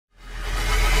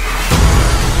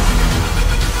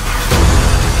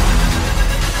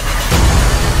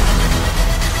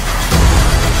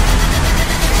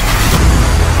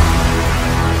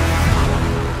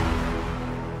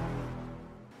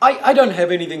I don't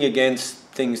have anything against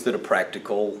things that are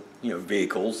practical, you know,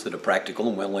 vehicles that are practical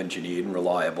and well engineered and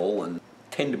reliable and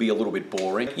tend to be a little bit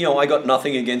boring. You know, I got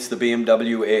nothing against the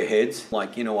BMW Airheads.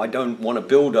 Like, you know, I don't want to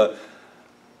build a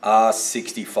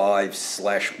R65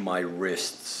 slash my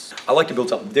wrists. I like to build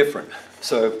something different.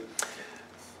 So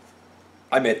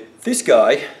I met this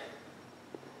guy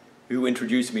who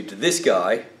introduced me to this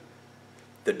guy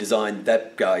that designed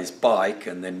that guy's bike,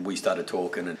 and then we started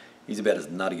talking, and he's about as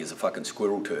nutty as a fucking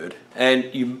squirrel turd.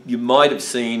 And you might have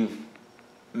seen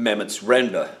Mehmet's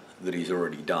render that he's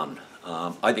already done.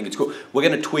 I think it's cool. We're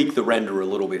going to tweak the render a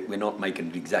little bit. We're not making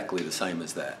it exactly the same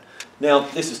as that. Now,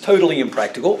 this is totally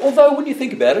impractical, although when you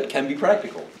think about it, it can be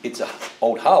practical. It's an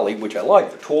old Harley, which I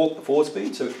like, the torque, the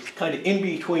 4-speed, so kind of in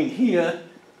between here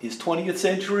is 20th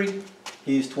century,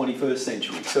 here's 21st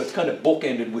century. So it's kind of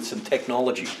bookended with some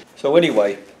technology. So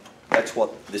anyway, that's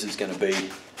what this is going to be.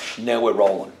 Now we're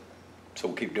rolling. So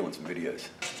we'll keep doing some videos.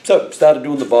 So, started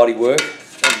doing the body work,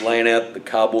 laying out the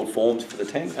cardboard forms for the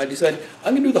tank. I decided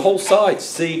I'm going to do the whole side,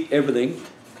 seat, everything,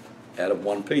 out of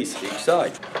one piece each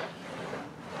side.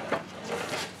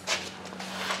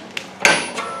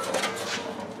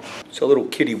 It's a little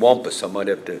kitty wampus. I might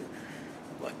have to,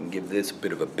 I can give this a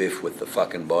bit of a biff with the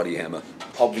fucking body hammer.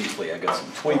 Obviously I got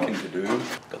some tweaking to do.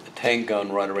 Got the tank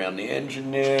going right around the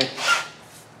engine there.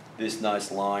 This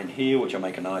nice line here, which I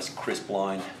make a nice crisp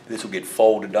line. This will get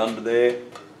folded under there.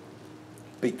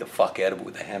 Beat the fuck out of it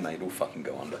with a hammer, it'll fucking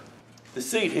go under. The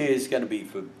seat here is going to be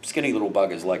for skinny little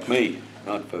buggers like me,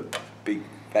 not for big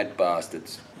fat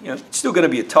bastards. You know, it's still going to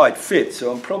be a tight fit,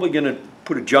 so I'm probably going to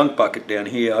put a junk bucket down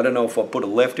here. I don't know if I'll put a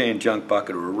left-hand junk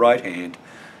bucket or a right-hand.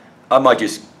 I might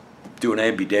just do an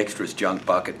ambidextrous junk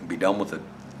bucket and be done with it.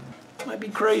 Might be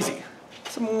crazy.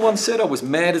 Someone once said I was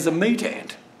mad as a meat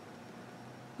ant.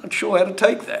 Not sure how to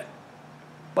take that.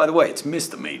 By the way, it's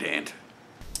Mr. Meat Ant.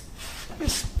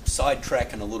 Just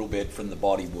sidetracking a little bit from the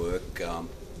body work.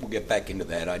 We'll get back into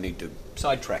that. I need to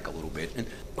sidetrack a little bit and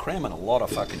cramming a lot of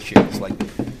fucking shit. It's like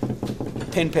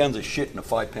 10 pounds of shit in a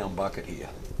 5-pound bucket here.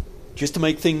 Just to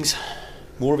make things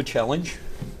more of a challenge.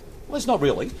 Well, it's not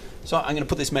really. So I'm going to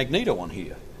put this magneto on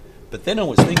here. But then I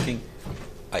was thinking,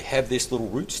 I have this little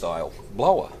root style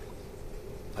blower.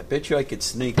 I bet you I could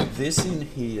sneak this in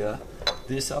here,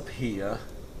 this up here,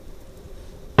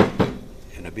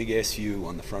 and a big SU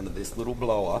on the front of this little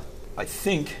blower. I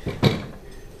think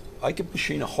I could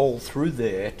machine a hole through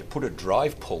there to put a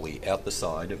drive pulley out the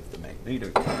side of the magneto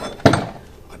cover.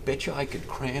 I bet you I could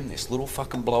cram this little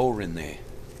fucking blower in there.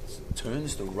 It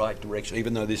turns the right direction,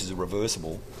 even though this is a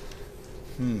reversible.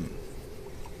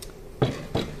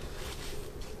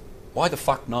 Why the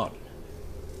fuck not?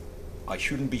 I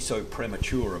shouldn't be so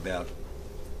premature about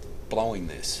blowing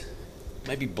this.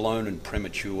 Maybe blown and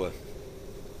premature,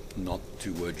 not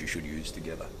two words you should use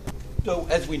together. So,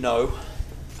 as we know,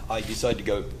 I decided to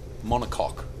go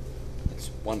monocoque. It's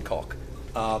one cock.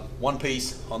 One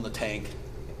piece on the tank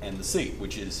and the seat,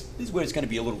 which is, this is where it's going to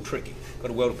be a little tricky. Got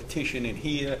to weld a partition in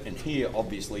here and here,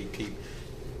 obviously, keep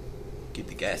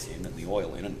the gas in and the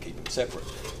oil in and keep them separate.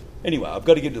 Anyway, I've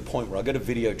got to get to the point where I've got a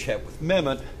video chat with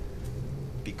Mehmet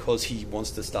because he wants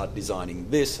to start designing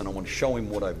this, and I want to show him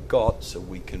what I've got so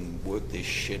we can work this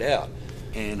shit out.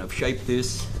 And I've shaped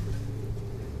this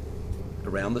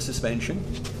around the suspension.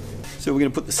 So we're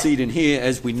going to put the seat in here.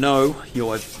 As we know,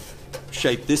 I've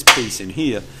shaped this piece in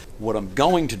here. What I'm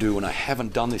going to do, and I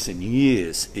haven't done this in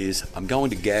years, is I'm going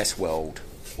to gas weld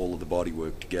all of the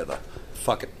bodywork together.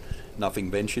 Fuck it. Nothing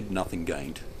ventured, nothing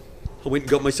gained. I went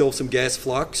and got myself some gas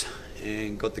flux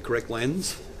and got the correct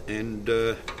lens, and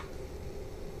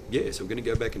yeah, so we're going to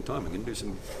go back in time. I'm going to do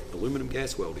some aluminum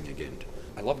gas welding again.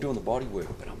 I love doing the body work,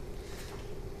 but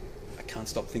I can't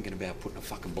stop thinking about putting a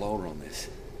fucking blower on this.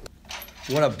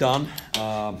 What I've done,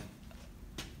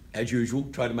 as usual,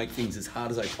 try to make things as hard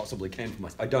as I possibly can for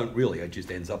myself. I don't really, it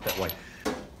just ends up that way.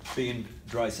 Being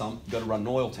dry sump, got to run an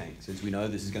oil tank. As we know,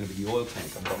 this is going to be the oil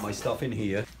tank. I've got my stuff in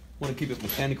here. Want to keep it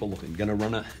mechanical looking. I'm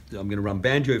going to run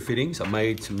banjo fittings. I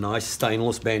made some nice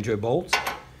stainless banjo bolts.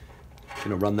 Going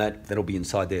to run that. That'll be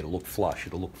inside there to look flush.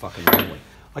 It'll look fucking lovely.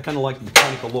 I kind of like the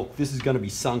mechanical look. This is going to be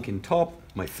sunk in top.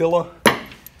 My filler.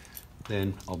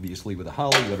 Then obviously with a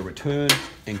Harley, you've got a return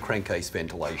and crankcase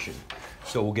ventilation.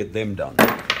 So we'll get them done.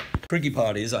 Tricky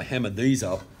part is I hammered these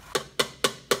up.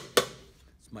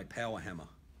 It's my power hammer.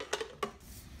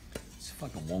 It's a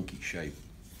fucking wonky shape.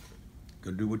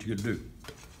 Gotta do what you gotta do.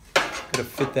 Gotta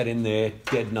fit that in there,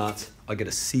 dead nuts. I got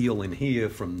a seal in here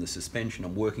from the suspension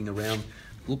I'm working around.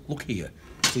 Look here.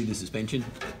 See the suspension?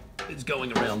 It's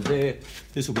going around there.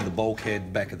 This will be the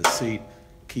bulkhead, back of the seat.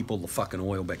 Keep all the fucking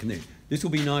oil back in there. This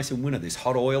will be nice in winter. This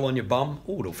hot oil on your bum,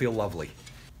 oh, it'll feel lovely.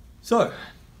 So,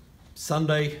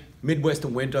 Sunday,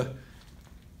 Midwestern winter.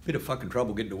 Bit of fucking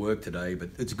trouble getting to work today, but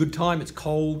it's a good time. It's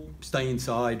cold. Stay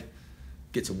inside.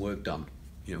 Get some work done.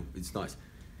 You know, it's nice.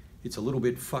 It's a little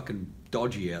bit fucking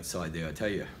dodgy outside there, I tell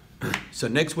you. So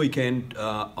next weekend,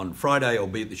 on Friday, I'll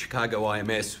be at the Chicago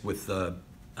IMS with the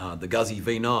Guzzi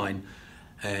V9.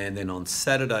 And then on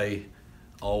Saturday,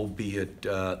 I'll be at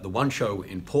the One Show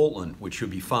in Portland, which should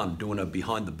be fun, doing a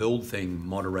behind the build thing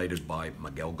moderated by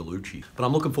Miguel Gallucci. But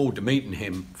I'm looking forward to meeting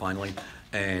him finally.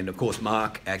 And of course,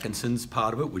 Mark Atkinson's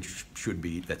part of it, which should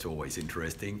be, that's always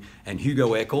interesting. And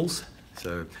Hugo Eccles,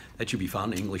 so that should be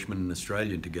fun, Englishman and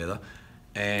Australian together.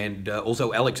 And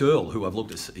also Alex Earl, who I've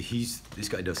looked at, this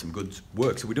guy does some good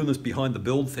work. So we're doing this behind the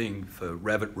build thing for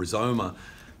Ravit Rizoma.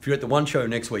 If you're at the One Show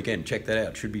next weekend, check that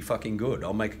out, should be fucking good.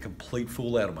 I'll make a complete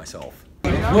fool out of myself.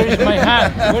 Where is my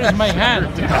hand? Where is my hand?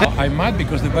 I'm mad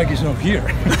because the bike is not here.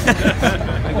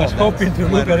 I was hoping to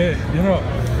look at it, you know.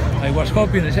 I was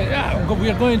hoping, I said, yeah, we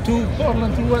are going to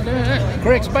Portland to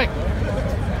Craig's bike.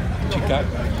 Chicago.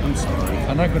 I'm sorry.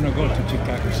 I'm not going to go to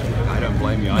Chicago. So. I don't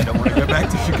blame you. I don't want to go back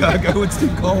to Chicago. It's too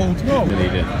cold. No.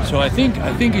 So I think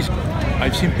it's.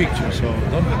 I've seen pictures, so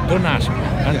don't ask me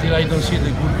until I don't see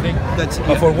the good thing.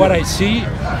 But for what I see,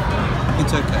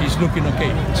 it's okay. It's looking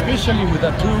okay. Especially with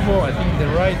that turbo, I think the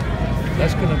ride,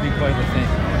 that's going to be quite a thing.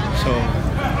 So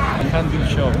the handle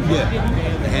show. Yeah,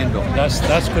 the handle. That's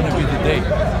going to be the day.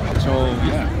 So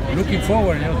yeah, looking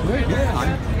forward, to it. Yeah,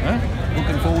 I'm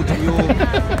looking forward to your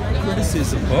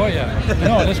criticism. Oh yeah.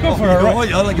 No, let's go for a ride.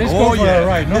 Let's go for a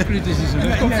ride. No criticism.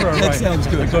 Let's go for a ride. That sounds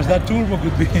good. Because that turbo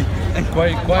could be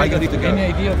quite. Any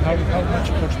idea of how much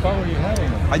horsepower you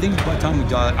have? I think by the time we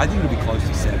die, I think it'll be close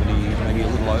to 70, maybe a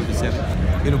little over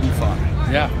 70. It'll be fun.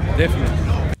 Yeah,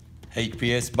 definitely.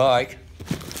 HPS bike,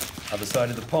 other side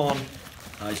of the pond.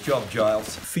 Nice job,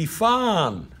 Giles.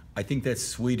 Fifan. I think that's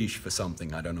Swedish for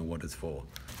something. I don't know what it's for.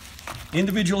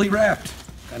 Individually wrapped.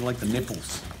 Kind of like the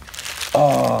nipples.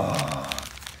 Oh,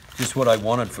 just what I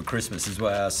wanted for Christmas. This is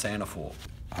what I asked Santa for.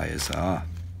 ISR.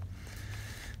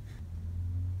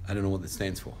 I don't know what that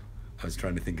stands for. I was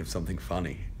trying to think of something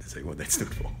funny to say what that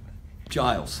stood for.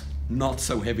 Giles, not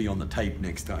so heavy on the tape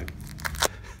next time.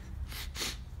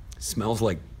 Smells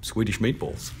like Swedish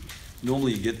meatballs.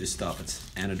 Normally you get this stuff, it's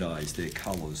anodized, their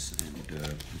colors, and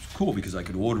it's cool because I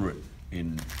could order it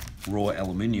in raw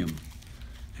aluminium,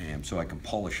 and so I can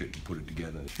polish it and put it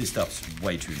together. This stuff's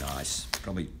way too nice,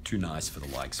 probably too nice for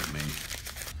the likes of me.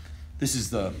 This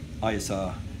is the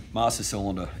ISR master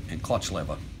cylinder and clutch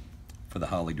lever for the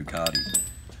Harley Ducati.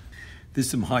 This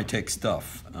is some high-tech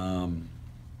stuff.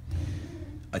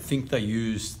 I think they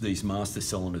use these master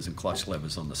cylinders and clutch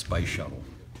levers on the space shuttle.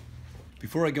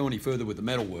 Before I go any further with the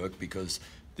metalwork, because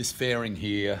this fairing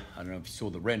here, I don't know if you saw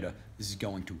the render, this is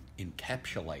going to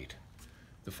encapsulate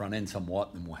the front end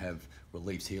somewhat, and we'll have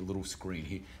reliefs here, little screen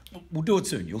here. We'll do it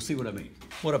soon, you'll see what I mean.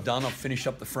 What I've done, I've finished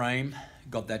up the frame,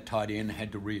 got that tied in,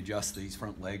 had to readjust these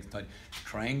front legs,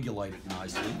 triangulate it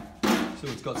nicely. So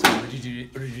it's got some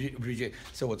rigidity,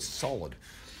 so it's solid.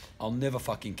 I'll never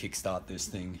fucking kickstart this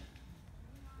thing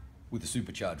with a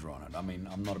supercharger on it. I mean,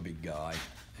 I'm not a big guy,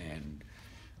 and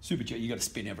supercharger, you got to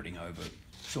spin everything over.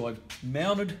 So I've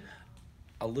mounted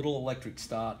a little electric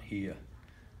start here.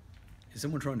 Is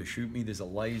someone trying to shoot me? There's a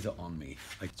laser on me.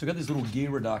 So I've got this little gear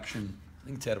reduction. I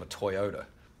think it's out of a Toyota,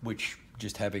 which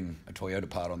just having a Toyota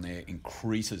part on there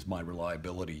increases my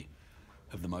reliability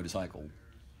of the motorcycle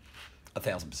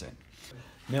 1,000%.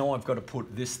 Now I've got to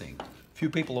put this thing. A few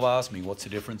people have asked me what's the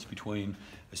difference between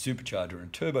a supercharger and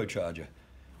a turbocharger.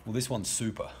 Well, this one's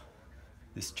super.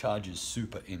 This charges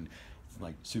super in,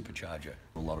 like supercharger,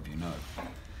 a lot of you know. So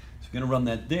we're going to run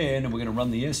that there, and we're going to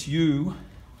run the SU.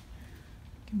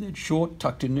 Get that short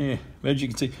tucked in there. As you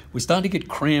can see, we're starting to get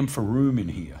crammed for room in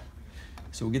here.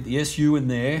 So we'll get the SU in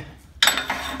there.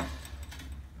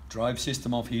 Drive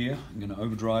system off here. I'm going to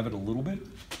overdrive it a little bit.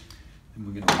 And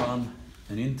we're going to run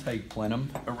an intake plenum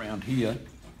around here.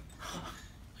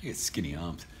 I get skinny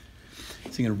arms.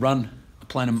 So you're going to run a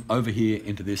plenum over here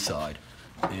into this side,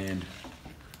 and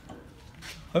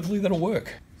hopefully that'll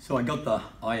work. So I got the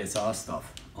ISR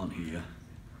stuff on here.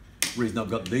 The reason I've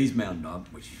got these mounted up,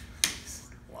 which is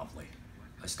lovely.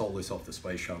 I stole this off the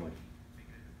space shuttle.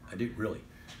 I did, really.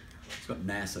 It's got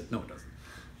NASA, no it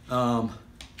doesn't.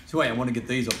 So anyway, I want to get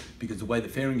these off because the way the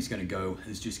fairing is going to go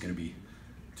is just going to be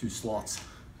 2 slots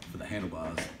for the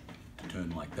handlebars to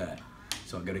turn like that.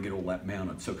 So I've got to get all that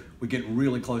mounted. So we're getting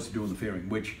really close to doing the fairing,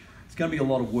 which it's going to be a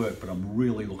lot of work, but I'm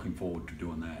really looking forward to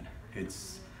doing that.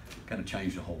 It's going to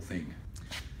change the whole thing.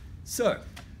 So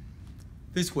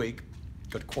this week,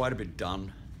 got quite a bit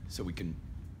done so we can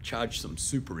charge some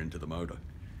super into the motor.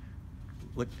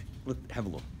 Look, let's have a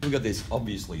look. We've got this,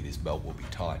 obviously this belt will be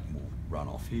tight and we'll run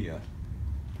off here.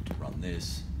 Run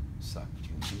this, sucked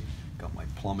in here. Got my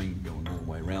plumbing going all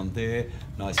the way around there.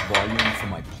 Nice volume for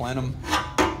my plenum.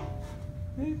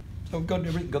 Yeah, so I've got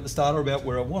everything, got the starter about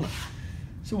where I want it.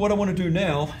 So what I want to do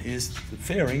now is the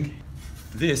fairing.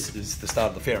 This is the start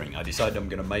of the fairing. I decided I'm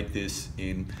going to make this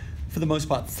in, for the most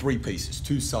part, 3 pieces.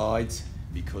 2 sides,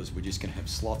 because we're just going to have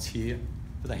slots here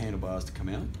for the handlebars to come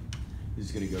out. This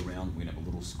is going to go around, we're going to have a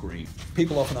little screen.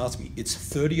 People often ask me, it's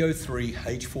 3003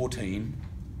 H14,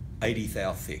 80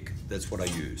 thou thick. That's what I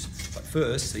use. But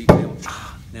first, see,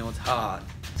 now it's hard.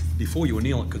 Before you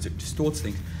anneal it, because it distorts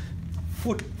things,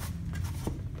 put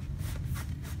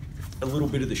a little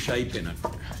bit of the shape in it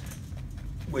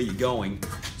where you're going,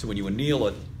 so when you anneal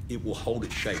it, it will hold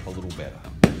its shape a little better.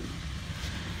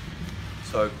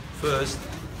 So first,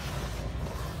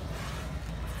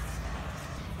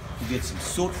 you get some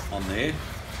soot on there,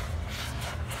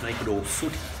 make it all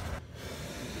sooty.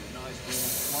 Nice warm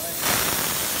flame.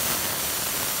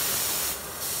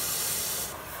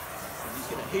 I'm just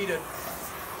going to heat it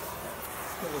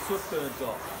till the soot burns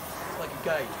off. It's like a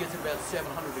gauge, it gets it about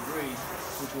 700 degrees,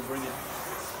 which will bring it,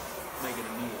 make it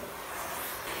anneal.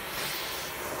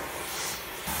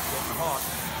 Getting hot.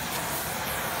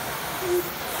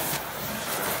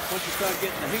 Once you start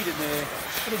getting the heat in there,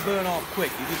 it'll burn off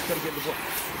quick. You just got to get the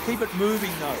keep it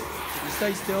moving though. If you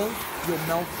stay still, you'll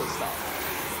melt the stuff.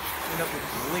 End up with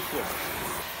liquid.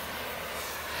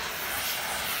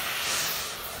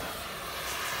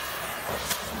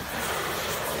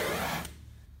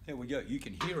 There we go. You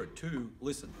can hear it too.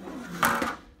 Listen.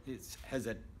 It has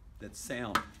that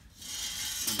sound.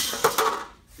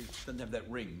 It doesn't have that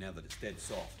ring now that it's dead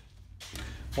soft.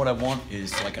 What I want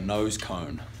is like a nose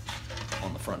cone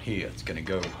on the front here. It's going to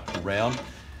go around.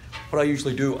 What I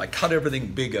usually do, I cut everything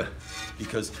bigger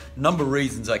because a number of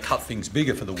reasons I cut things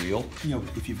bigger for the wheel. You know,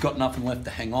 if you've got nothing left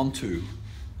to hang on to,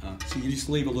 so you just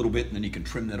leave a little bit and then you can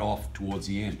trim that off towards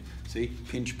the end. See,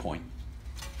 pinch point.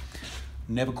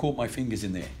 Never caught my fingers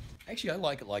in there. Actually, I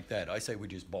like it like that. I say we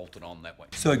just bolt it on that way.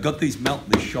 So I got this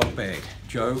shot bag.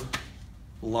 Joe,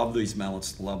 love these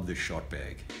mallets, love this shot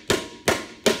bag.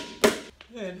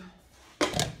 Then,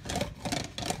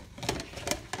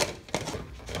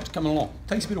 it's coming along.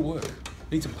 Takes a bit of work.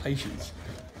 Needs some patience.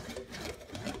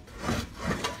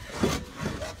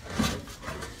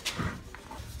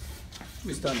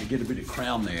 We're starting to get a bit of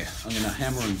crown there. I'm going to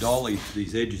hammer and dolly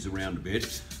these edges around a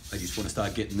bit. I just want to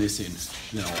start getting this in.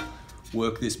 Then I'll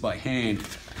work this by hand,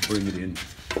 bring it in.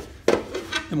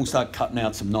 Then we'll start cutting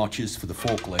out some notches for the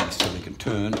fork legs so they can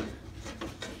turn.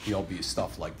 The obvious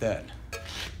stuff like that.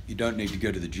 You don't need to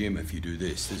go to the gym if you do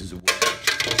this. This is a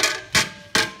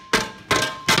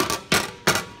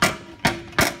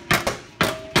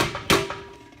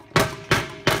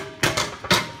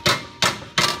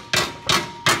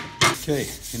okay,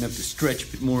 you're gonna have to stretch a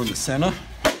bit more in the center.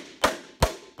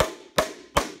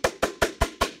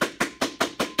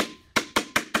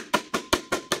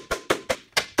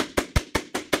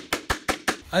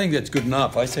 I think that's good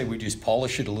enough. I say we just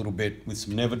polish it a little bit with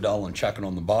some Neverdull and chuck it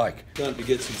on the bike. Starting to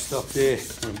get some stuff there.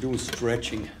 I'm doing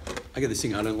stretching. I got this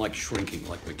thing, I don't like shrinking,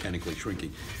 like mechanically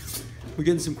shrinking. We're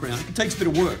getting some crown. It takes a bit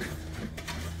of work.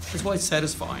 That's why it's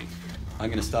satisfying. I'm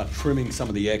gonna start trimming some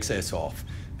of the excess off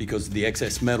because the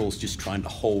excess metal's just trying to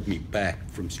hold me back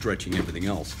from stretching everything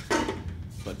else.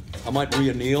 But I might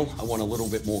re-anneal. I want a little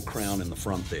bit more crown in the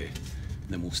front there. And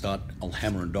then we'll start, I'll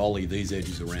hammer and dolly these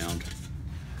edges around.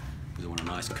 I want a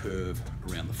nice curve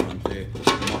around the front there.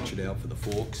 Notch it out for the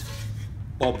forks.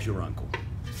 Bob's your uncle.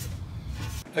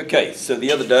 Okay, so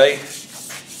the other day,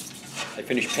 I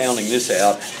finished pounding this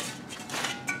out.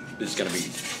 This is going to be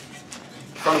in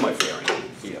front of my fairing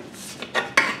here.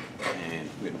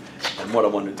 And what I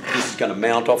want to, this is going to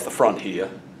mount off the front here.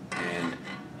 And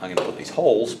I'm going to put these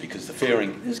holes because the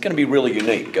fairing is going to be really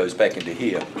unique. It goes back into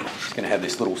here. It's going to have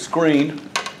this little screen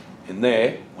in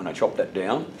there when I chop that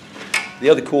down. The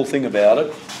other cool thing about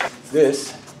it, this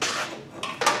is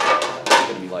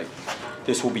going to be like,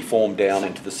 this will be formed down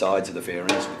into the sides of the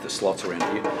fairings with the slots around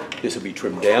here. This will be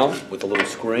trimmed down with a little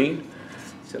screen.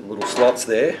 Set little slots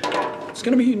there. It's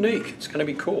going to be unique. It's going to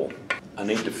be cool. I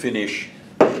need to finish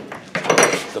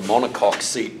the monocoque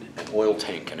seat and oil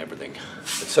tank and everything. But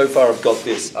so far I've got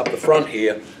this up the front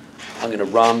here. I'm going to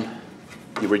run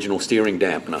the original steering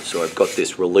dampener. So I've got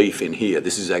this relief in here.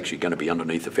 This is actually going to be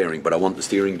underneath the fairing, but I want the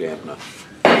steering dampener.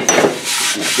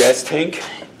 This gas tank,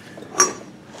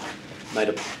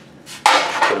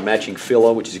 got a matching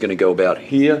filler, which is going to go about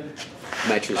here.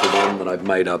 Matches the one that I've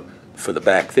made up for the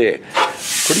back there.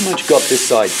 Pretty much got this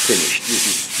side finished. This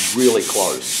is really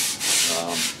close.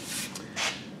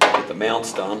 Get the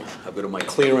mounts done. I've got all my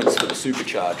clearance for the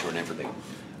supercharger and everything.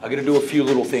 I'm going to do a few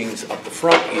little things up the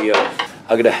front here.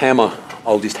 I'm going to hammer,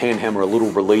 I'll just hand hammer a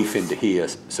little relief into here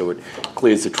so it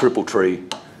clears the triple tree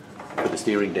for the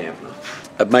steering dampener.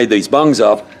 I've made these bungs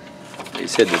up. They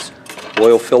said this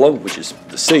oil filler, which is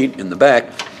the seat in the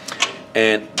back,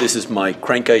 and this is my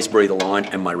crankcase breather line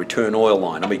and my return oil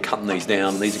line. I'll be cutting these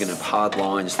down. These are going to have hard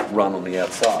lines that run on the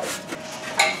outside.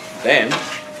 Then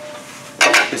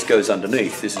this goes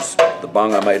underneath. This is the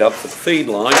bung I made up for the feed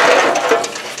line.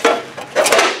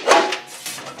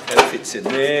 That fits in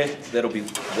there. That'll be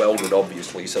welded,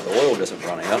 obviously, so the oil doesn't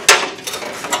run out.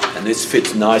 And this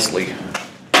fits nicely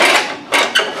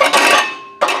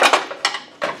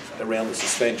around the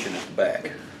suspension at the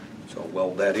back. So I'll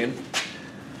weld that in.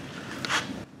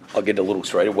 I'll get it a little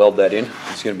straighter, weld that in.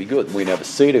 It's going to be good. We're going to have a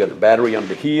seat. I've got the battery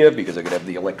under here because I'm going to have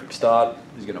the electric start.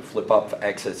 It's going to flip up for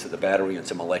access to the battery and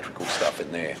some electrical stuff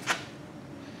in there.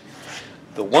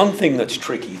 The one thing that's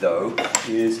tricky though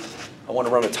is I want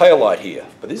to run a taillight here,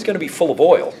 but this is going to be full of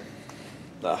oil.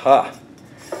 Aha!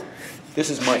 This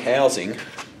is my housing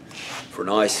for a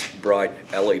nice bright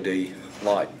LED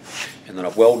light. And then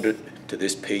I've welded it to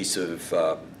this piece of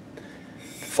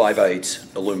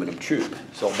 5/8 aluminum tube.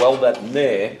 So I'll weld that in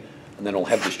there, and then I'll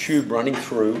have this tube running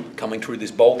through, coming through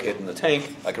this bulkhead in the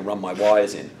tank. I can run my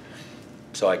wires in.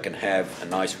 So I can have a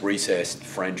nice recessed,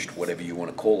 Frenched, whatever you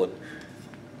want to call it,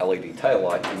 LED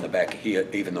taillight in the back here,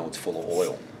 even though it's full of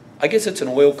oil. I guess it's an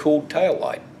oil-cooled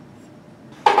taillight.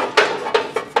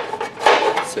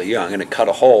 So yeah, I'm going to cut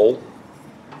a hole.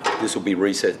 This will be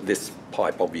recessed. This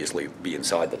pipe obviously will be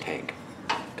inside the tank.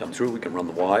 Come through, we can run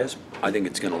the wires. I think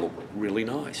it's going to look really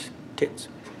nice. Tits.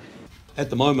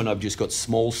 At the moment, I've just got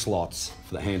small slots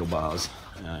for the handlebars.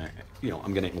 You know,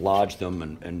 I'm going to enlarge them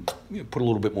and you know, put a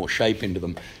little bit more shape into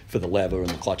them for the lever, and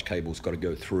the clutch cable's got to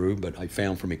go through. But I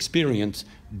found from experience,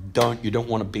 you don't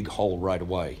want a big hole right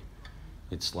away.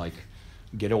 It's like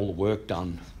get all the work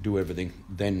done, do everything,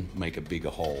 then make a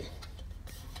bigger hole.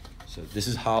 So this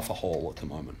is half a hole at the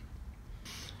moment.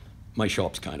 My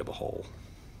shop's kind of a hole.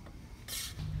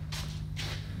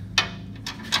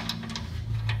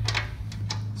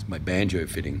 My banjo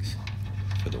fittings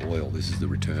for the oil. This is the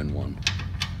return one.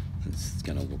 It's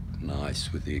going to look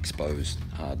nice with the exposed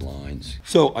hard lines.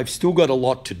 So I've still got a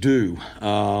lot to do,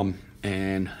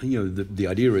 and you know the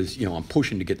idea is, you know, I'm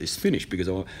pushing to get this finished because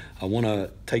I want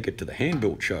to take it to the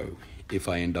hand-built show if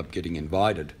I end up getting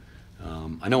invited.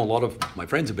 I know a lot of my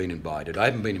friends have been invited. I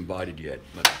haven't been invited yet,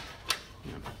 but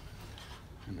you know,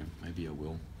 I don't know, maybe I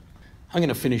will. I'm going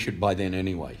to finish it by then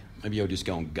anyway. Maybe I'll just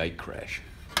go and gate crash.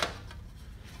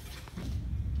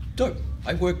 So,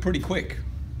 I work pretty quick,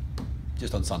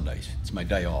 just on Sundays. It's my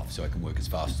day off, so I can work as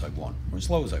fast as I want, or as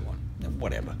slow as I want,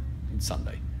 whatever, it's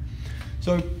Sunday.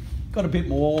 So, got a bit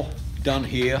more done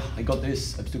here. I got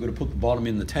this, I've still got to put the bottom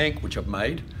in the tank, which I've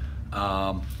made.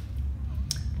 But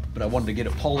I wanted to get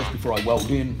it polished before I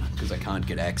weld in, because I can't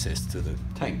get access to the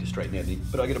tank to straighten everything.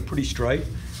 But I get it pretty straight.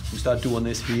 We'll start doing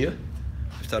this here.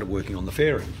 I started working on the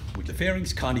fairing, which the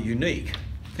fairing's kind of unique.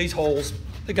 These holes,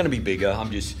 they're going to be bigger.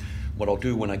 What I'll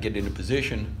do when I get into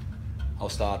position, I'll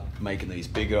start making these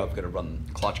bigger. I've got to run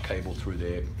clutch cable through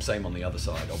there. Same on the other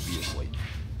side, obviously.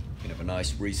 You have a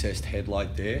nice recessed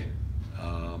headlight there.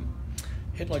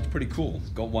 Headlight's pretty cool.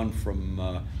 Got one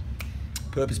from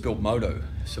purpose-built Moto,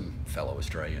 some fellow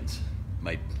Australians.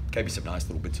 Gave me some nice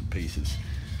little bits and pieces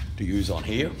to use on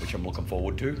here, which I'm looking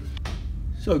forward to.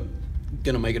 So,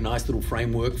 gonna make a nice little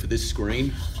framework for this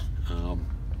screen.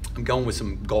 I'm going with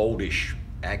some goldish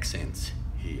accents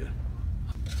here.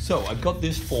 So I've got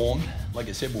this formed. Like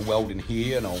I said, we'll weld in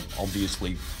here, and I'll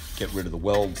obviously get rid of the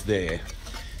welds there.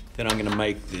 Then I'm gonna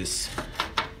make this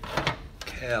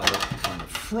cowl on the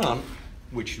front,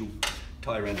 which will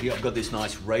tie around here. I've got this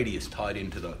nice radius tied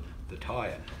into the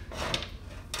tire.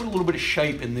 Put a little bit of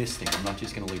shape in this thing. I'm not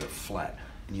just gonna leave it flat.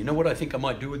 And you know what I think I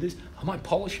might do with this? I might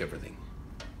polish everything.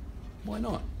 Why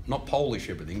not? Not polish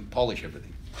everything, polish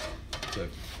everything. So,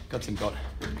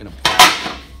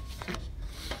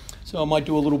 So I might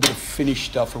do a little bit of finish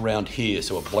stuff around here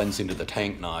so it blends into the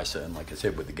tank nicer. And like I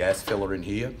said, with the gas filler in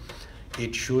here,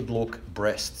 it should look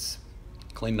breasts.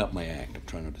 Cleaned up my act. I'm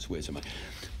trying not to swear so much.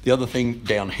 The other thing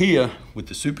down here with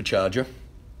the supercharger,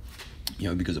 you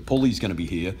know, because the pulley's going to be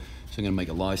here, so I'm going to make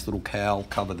a nice little cowl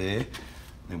cover there,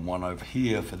 then one over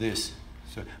here for this.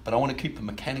 So, but I want to keep the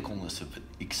mechanicalness of it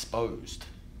exposed.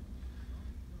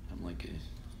 I'm like,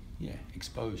 yeah,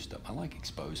 exposed stuff. I like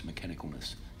exposed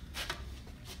mechanicalness.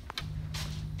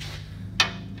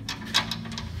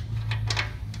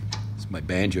 It's my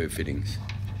banjo fittings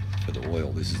for the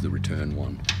oil. This is the return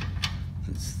one.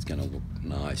 It's gonna look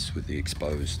nice with the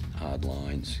exposed hard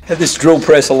lines. Had this drill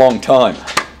press a long time.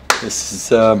 This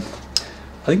is, I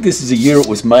think this is the year it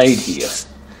was made here.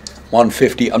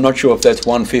 150, I'm not sure if that's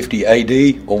 150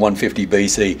 AD or 150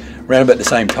 BC. Around about the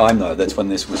same time though, that's when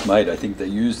this was made. I think they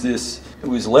used this, it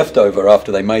was leftover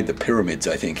after they made the pyramids,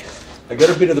 I think. I got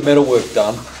a bit of the metalwork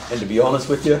done, and to be honest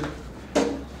with you,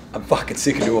 I'm fucking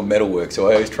sick of doing metalwork, so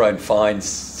I always try and find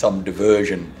some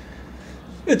diversion.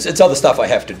 It's other stuff I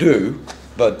have to do,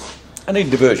 but I need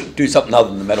diversion, do something other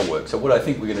than the metalwork. So what I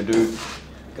think we're gonna do,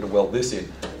 gonna weld this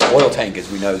in. Oil tank,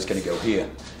 as we know, is gonna go here.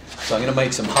 So I'm gonna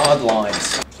make some hard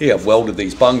lines. Here, I've welded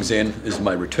these bungs in. This is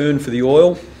my return for the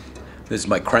oil. This is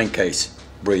my crankcase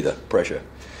breather pressure.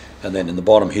 And then in the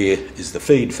bottom here is the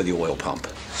feed for the oil pump.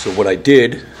 So what I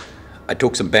did, I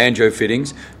took some banjo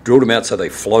fittings, drilled them out so they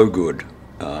flow good,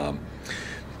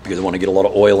 because I want to get a lot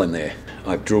of oil in there.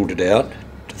 I've drilled it out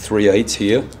to 3/8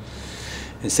 here.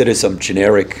 Instead of some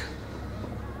generic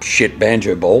shit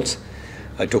banjo bolts,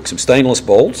 I took some stainless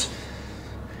bolts,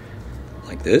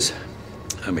 like this.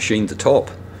 I machined the top,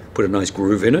 put a nice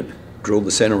groove in it, drilled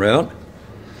the center out,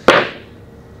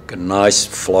 got a nice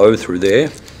flow through there,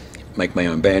 make my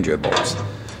own banjo bolts.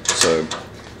 So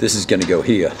this is going to go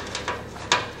here.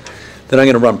 Then I'm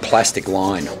going to run plastic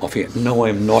line off here. No,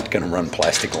 I'm not going to run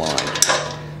plastic line.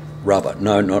 Rubber.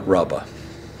 No, not rubber.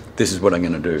 This is what I'm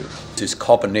going to do. This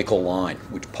copper nickel line,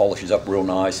 which polishes up real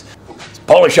nice.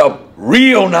 Polish up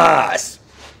real nice!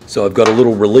 So I've got a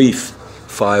little relief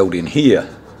filed in here.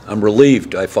 I'm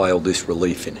relieved I filed this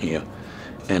relief in here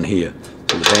and here.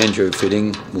 So the banjo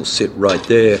fitting will sit right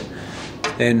there.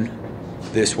 Then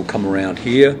this will come around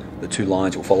here. The two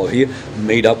lines will follow here,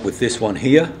 meet up with this one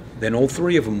here. Then all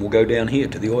three of them will go down here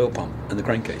to the oil pump and the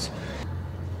crankcase.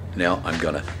 Now I'm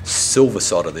going to silver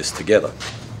solder this together.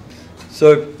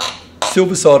 So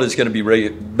silver solder is going to be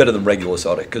better than regular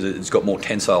solder because it's got more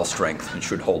tensile strength and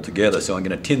should hold together. So I'm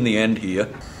going to tin the end here.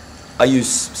 I use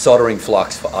soldering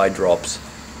flux for eye drops.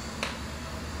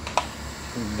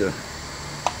 And,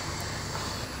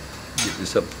 get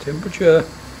this up to temperature.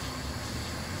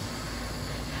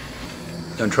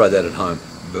 Don't try that at home.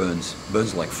 Burns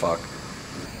like fuck.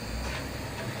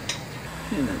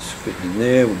 And that's fitting in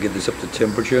there. We'll get this up to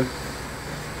temperature.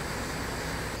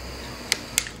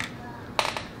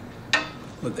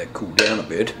 Let that cool down a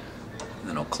bit. And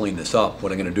then I'll clean this up.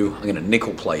 What I'm going to do, I'm going to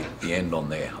nickel plate the end on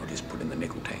there. I'll just put in the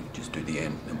nickel tank. Just do the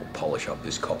end, and we'll polish up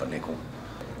this copper nickel.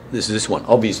 This is this one.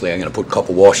 Obviously, I'm going to put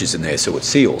copper washers in there so it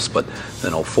seals. But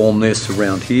then I'll form this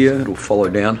around here. It'll follow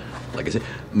down, like I said,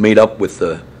 meet up with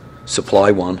the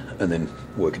supply one, and then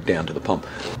work it down to the pump.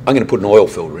 I'm going to put an oil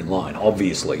filter in line,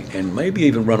 obviously, and maybe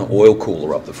even run an oil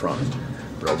cooler up the front.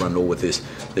 But I'll run it all with this.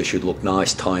 This should look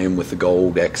nice, tie in with the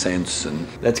gold accents, and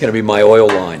that's going to be my oil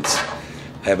lines.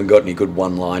 I haven't got any good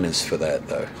one-liners for that,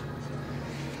 though.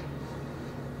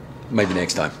 Maybe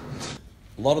next time.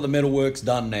 A lot of the metal work's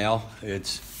done now.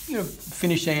 It's, you know,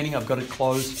 finished sanding. I've got it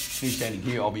closed. Finished sanding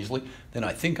here, obviously. Then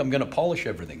I think I'm going to polish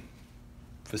everything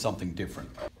for something different.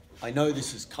 I know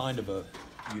this is kind of a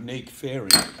unique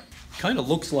fairing. Kind of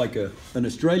looks like an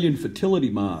Australian fertility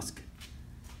mask,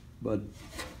 but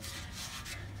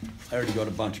I already got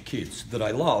a bunch of kids that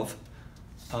I love.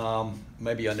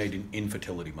 Maybe I need an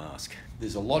infertility mask.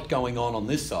 There's a lot going on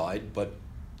this side, but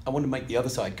I want to make the other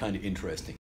side kind of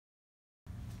interesting.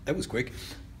 That was quick.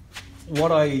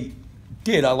 What I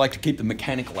did, I like to keep the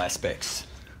mechanical aspects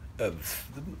of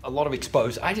a lot of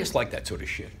exposed. I just like that sort of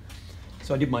shit.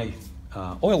 So I did my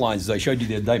oil lines, as I showed you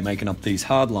the other day, making up these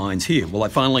hard lines here. Well, I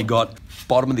finally got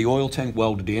bottom of the oil tank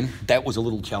welded in. That was a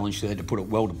little challenge. So I had to put a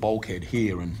welded bulkhead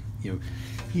here, and you know,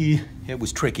 here it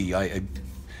was tricky.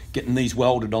 Getting these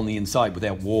welded on the inside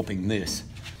without warping this.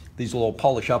 These will all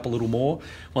polish up a little more.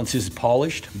 Once this is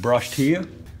polished, brushed here,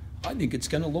 I think it's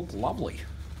going to look lovely.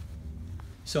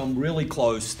 So I'm really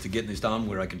close to getting this done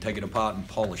where I can take it apart and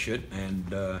polish it, and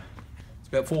it's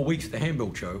about 4 weeks to the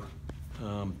handbuild show.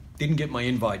 Didn't get my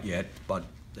invite yet, but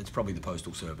that's probably the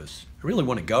Postal Service. I really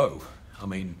want to go. I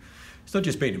mean, it's not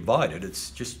just being invited, it's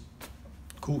just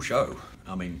a cool show.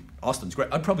 I mean, Austin's great.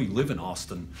 I'd probably live in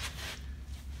Austin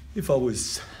if I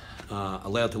was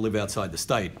allowed to live outside the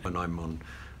state when I'm on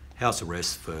house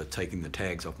arrest for taking the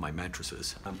tags off my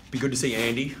mattresses. Be good to see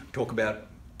Andy, talk about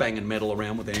banging metal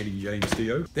around with Andy, James,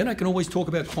 Theo. Then I can always talk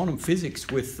about quantum physics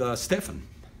with Stefan.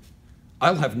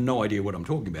 I'll have no idea what I'm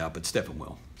talking about, but Stefan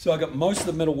will. So I got most of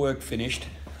the metal work finished.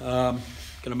 Gonna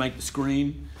make the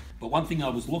screen. But one thing I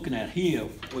was looking at here,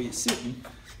 where you're sitting,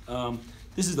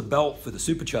 this is the belt for the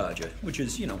supercharger, which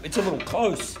is, you know, it's a little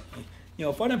close. You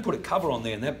know, if I don't put a cover on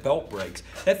there and that belt breaks,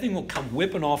 that thing will come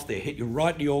whipping off there, hit you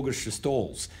right in the orchestra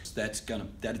stalls.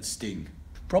 That'd sting.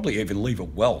 Probably even leave a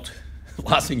welt.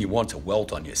 Last thing you want's a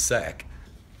welt on your sack.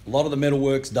 A lot of the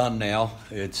metalwork's done now.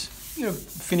 It's, you know,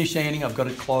 finished sanding. I've got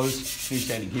it closed. Finished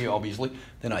sanding here, obviously.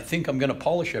 Then I think I'm going to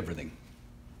polish everything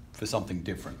for something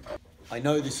different. I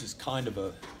know this is kind of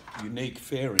a unique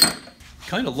fairing.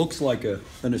 Kind of looks like an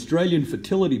Australian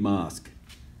fertility mask,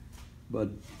 but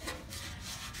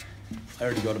I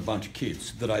already got a bunch of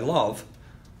kids that I love.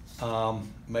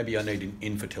 Maybe I need an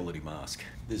infertility mask.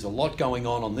 There's a lot going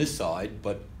on this side,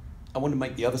 but I want to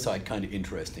make the other side kind of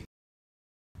interesting.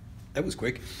 That was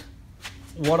quick.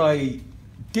 What I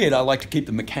did, I like to keep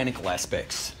the mechanical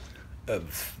aspects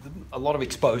of a lot of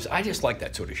exposed. I just like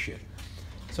that sort of shit.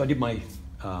 So I did my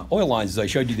oil lines, as I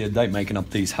showed you the other day, making up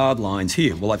these hard lines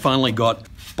here. Well, I finally got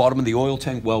bottom of the oil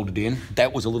tank welded in.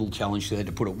 That was a little challenge, so I had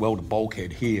to put a welded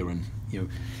bulkhead here, and you know,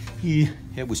 here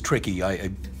it was tricky.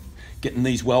 Getting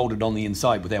these welded on the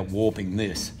inside without warping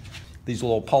this. These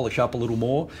will all polish up a little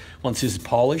more. Once this is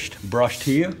polished, brushed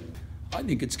here, I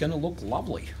think it's going to look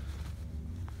lovely.